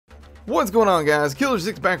What's going on, guys?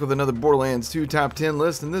 Killer6 back with another Borderlands 2 top 10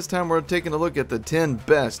 list, and this time we're taking a look at the 10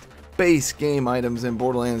 best base game items in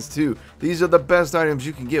Borderlands 2. These are the best items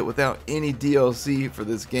you can get without any DLC for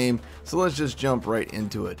this game, so let's just jump right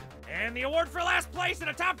into it. And the award for last place in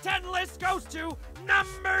a top 10 list goes to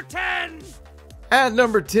number 10! At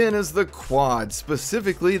number 10 is the Quad,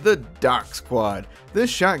 specifically the Dox Quad. This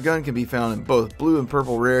shotgun can be found in both blue and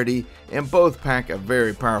purple rarity, and both pack a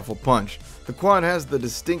very powerful punch. The Quad has the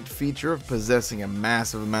distinct feature of possessing a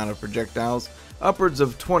massive amount of projectiles, upwards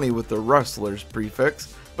of 20 with the Rustler's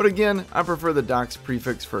prefix, but again, I prefer the Dox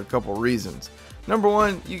prefix for a couple reasons. Number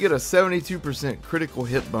 1, you get a 72% critical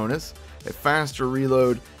hit bonus, a faster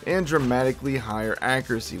reload, and dramatically higher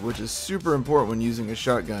accuracy, which is super important when using a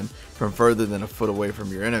shotgun from further than a foot away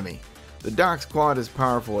from your enemy. The Dox Quad is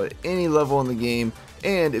powerful at any level in the game,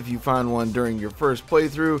 and if you find one during your first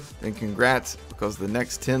playthrough, then congrats, because the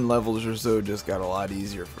next 10 levels or so just got a lot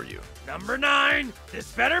easier for you. Number 9,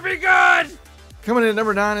 this better be good! Coming in at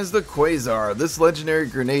number 9 is the Quasar. This legendary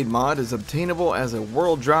grenade mod is obtainable as a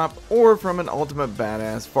world drop or from an ultimate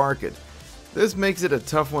badass Farkid. This makes it a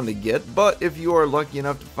tough one to get, but if you are lucky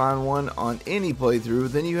enough to find one on any playthrough,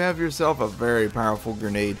 then you have yourself a very powerful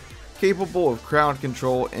grenade capable of crowd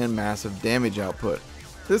control and massive damage output.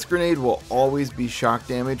 This grenade will always be shock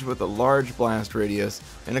damage with a large blast radius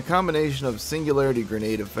and a combination of singularity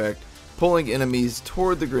grenade effect, pulling enemies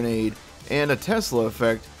toward the grenade, and a Tesla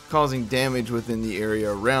effect, causing damage within the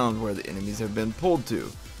area around where the enemies have been pulled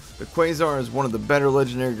to. The Quasar is one of the better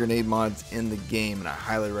legendary grenade mods in the game, and I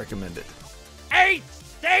highly recommend it. 8!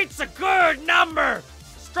 8's a good number!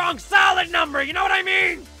 Strong, solid number, you know what I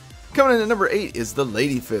mean? Coming in at number 8 is the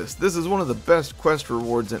Lady Fist. This is one of the best quest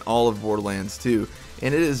rewards in all of Borderlands 2,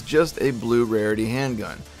 and it is just a blue rarity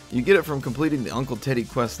handgun. You get it from completing the Uncle Teddy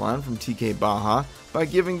questline from TK Baja by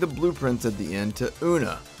giving the blueprints at the end to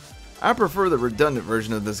Una. I prefer the redundant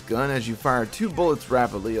version of this gun, as you fire 2 bullets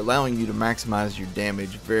rapidly, allowing you to maximize your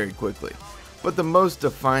damage very quickly. But the most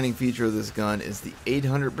defining feature of this gun is the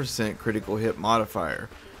 800% critical hit modifier.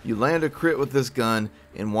 You land a crit with this gun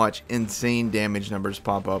and watch insane damage numbers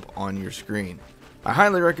pop up on your screen. I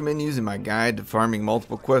highly recommend using my guide to farming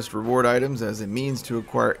multiple quest reward items as a means to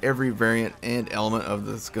acquire every variant and element of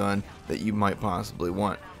this gun that you might possibly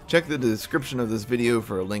want. Check the description of this video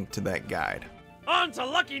for a link to that guide. On to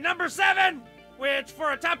lucky number 7, which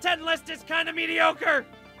for a top 10 list is kinda mediocre.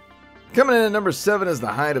 Coming in at number 7 is the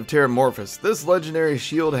Hide of Terramorphous. This legendary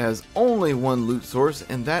shield has only one loot source,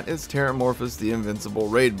 and that is Terramorphous the Invincible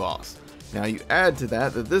raid boss. Now you add to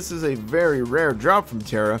that this is a very rare drop from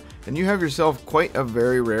Terra, and you have yourself quite a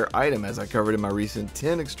very rare item, as I covered in my recent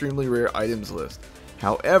 10 extremely rare items list.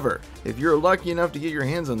 However, if you're lucky enough to get your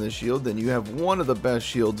hands on this shield, then you have one of the best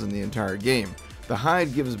shields in the entire game. The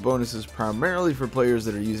Hide gives bonuses primarily for players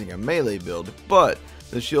that are using a melee build, but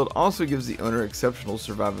the shield also gives the owner exceptional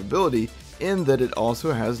survivability in that it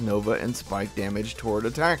also has Nova and Spike damage toward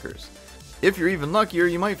attackers. If you're even luckier,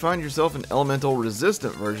 you might find yourself an elemental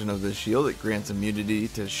resistant version of this shield that grants immunity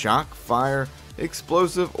to shock, fire,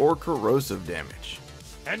 explosive, or corrosive damage.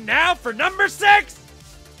 And now for number 6!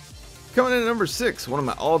 Coming in at number 6, one of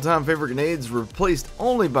my all-time favorite grenades, replaced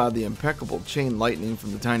only by the impeccable Chain Lightning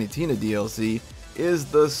from the Tiny Tina DLC, is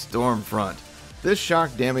the Stormfront. This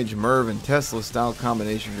shock damage Merv and Tesla style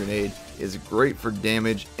combination grenade is great for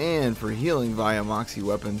damage and for healing via Moxie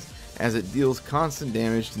weapons, as it deals constant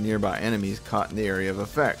damage to nearby enemies caught in the area of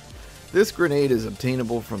effect. This grenade is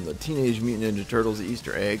obtainable from the Teenage Mutant Ninja Turtles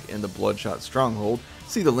Easter egg and the Bloodshot Stronghold.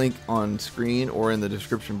 See the link on screen or in the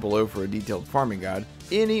description below for a detailed farming guide.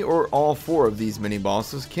 Any or all 4 of these mini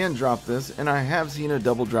bosses can drop this, and I have seen a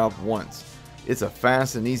double drop once. It's a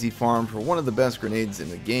fast and easy farm for one of the best grenades in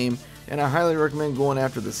the game, and I highly recommend going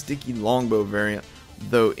after the sticky longbow variant,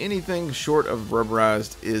 though anything short of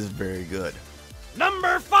rubberized is very good.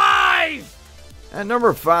 Number 5! At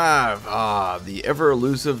number 5, the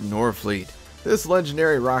ever-elusive Norfleet. This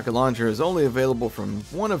legendary rocket launcher is only available from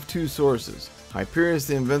one of 2 sources, Hyperius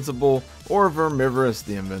the Invincible or Vermivorous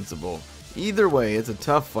the Invincible. Either way, it's a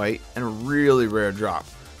tough fight and a really rare drop.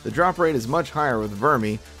 The drop rate is much higher with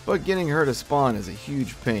Vermi, but getting her to spawn is a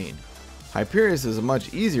huge pain. Hyperius is a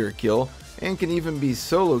much easier kill and can even be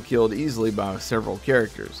solo killed easily by several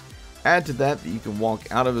characters. Add to that you can walk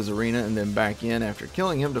out of his arena and then back in after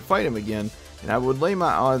killing him to fight him again, and I would lay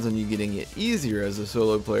my odds on you getting it easier as a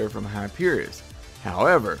solo player from Hyperius.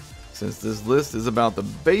 However, since this list is about the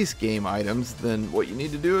base game items, then what you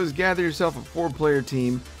need to do is gather yourself a 4-player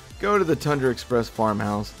team, go to the Tundra Express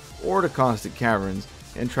farmhouse or to Caustic Caverns,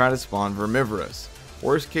 and try to spawn Vermivorous.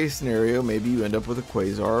 Worst case scenario, maybe you end up with a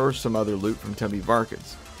Quasar or some other loot from Tubby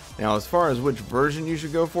Varkins. Now, as far as which version you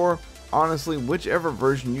should go for, honestly, whichever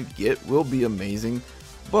version you get will be amazing,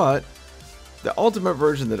 but the ultimate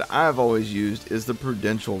version that I've always used is the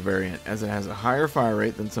Prudential variant, as it has a higher fire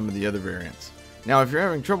rate than some of the other variants. Now, if you're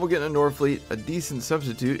having trouble getting a Norfleet, a decent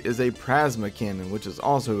substitute is a Plasma Cannon, which is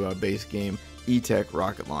also a base game E-Tech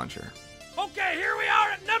rocket launcher. Okay, here we are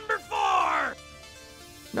at number 4!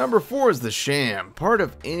 Number 4 is the Sham. Part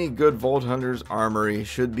of any good Vault Hunter's armory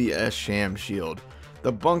should be a Sham shield.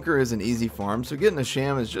 The bunker is an easy farm, so getting a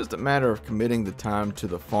Sham is just a matter of committing the time to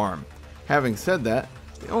the farm. Having said that,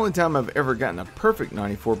 the only time I've ever gotten a perfect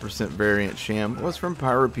 94% variant Sham was from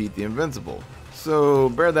Pyropeat the Invincible, so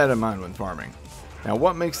bear that in mind when farming. Now,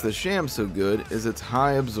 what makes the Sham so good is its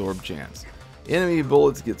high absorb chance. Enemy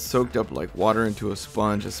bullets get soaked up like water into a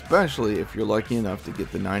sponge, especially if you're lucky enough to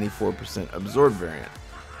get the 94% absorb variant.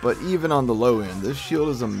 But even on the low end, this shield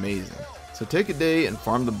is amazing. So take a day and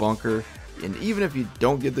farm the bunker, and even if you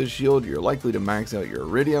don't get this shield, you're likely to max out your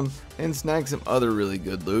iridium and snag some other really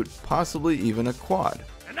good loot, possibly even a quad.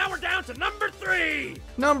 And now we're down to number 3!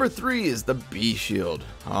 Number 3 is the Bee shield.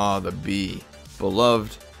 Ah, the Bee.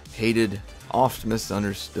 Beloved, hated, oft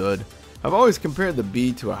misunderstood. I've always compared the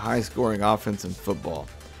Bee to a high-scoring offense in football.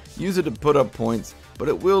 Use it to put up points, but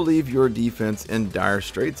it will leave your defense in dire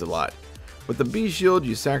straits a lot. With the Bee shield,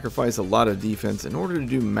 you sacrifice a lot of defense in order to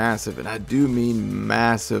do massive, and I do mean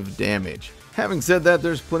massive, damage. Having said that,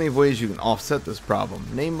 there's plenty of ways you can offset this problem,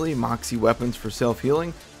 namely Moxie weapons for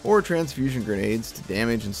self-healing or transfusion grenades to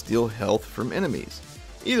damage and steal health from enemies.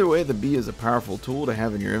 Either way, the Bee is a powerful tool to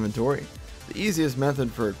have in your inventory. The easiest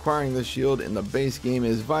method for acquiring this shield in the base game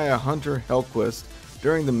is via Hunter Helquist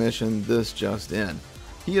during the mission this just in.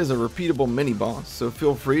 He is a repeatable mini-boss, so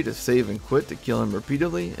feel free to save and quit to kill him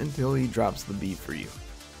repeatedly until he drops the Bee for you.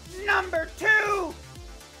 Number 2!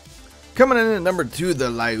 Coming in at number 2, the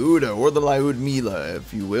Lyuda, or the Lyud Mila,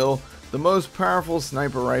 if you will. The most powerful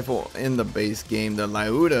sniper rifle in the base game, the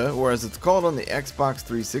Lyuda, or as it's called on the Xbox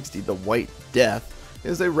 360, the White Death,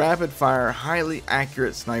 is a rapid-fire, highly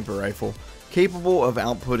accurate sniper rifle capable of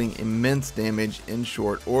outputting immense damage in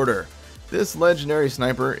short order. This legendary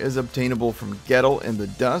sniper is obtainable from Gettle in the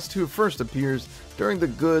Dust, who first appears during the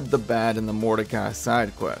Good, the Bad, and the Mordecai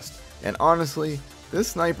side quest. And honestly, this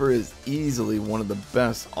sniper is easily one of the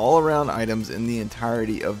best all-around items in the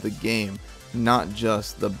entirety of the game, not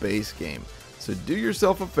just the base game. So do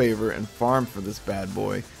yourself a favor and farm for this bad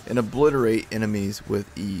boy and obliterate enemies with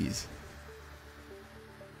ease.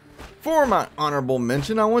 For my honorable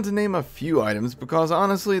mention, I want to name a few items because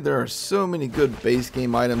honestly there are so many good base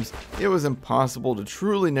game items it was impossible to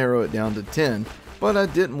truly narrow it down to 10, but I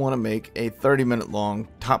didn't want to make a 30-minute long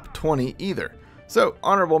top 20 either. So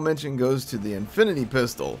honorable mention goes to the Infinity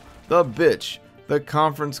Pistol, the Bitch, the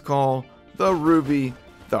Conference Call, the Ruby,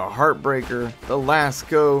 the Heartbreaker, the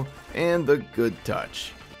Lasco, and the Good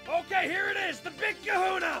Touch. Okay, here it is, the Big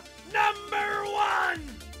Kahuna, number 1!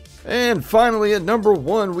 And finally at number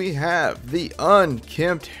 1 we have the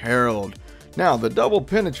Unkempt Herald. Now the double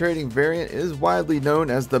penetrating variant is widely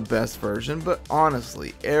known as the best version, but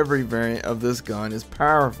honestly every variant of this gun is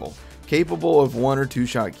powerful, capable of 1 or 2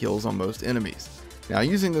 shot kills on most enemies. Now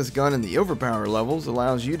using this gun in the overpower levels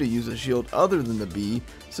allows you to use a shield other than the Bee,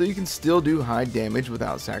 so you can still do high damage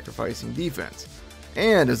without sacrificing defense.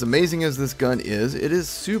 And as amazing as this gun is, it is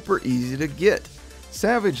super easy to get.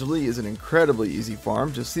 Savage Lee is an incredibly easy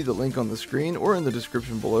farm, just see the link on the screen or in the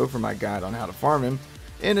description below for my guide on how to farm him,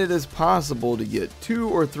 and it is possible to get 2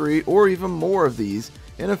 or 3 or even more of these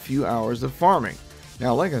in a few hours of farming.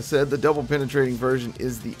 Now like I said, the double penetrating version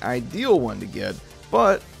is the ideal one to get,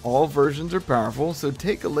 but all versions are powerful, so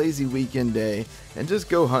take a lazy weekend day and just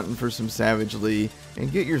go hunting for some Savage Lee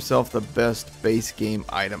and get yourself the best base game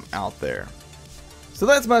item out there. So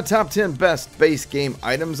that's my top 10 best base game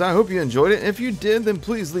items. I hope you enjoyed it. If you did, then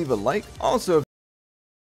please leave a like. Also,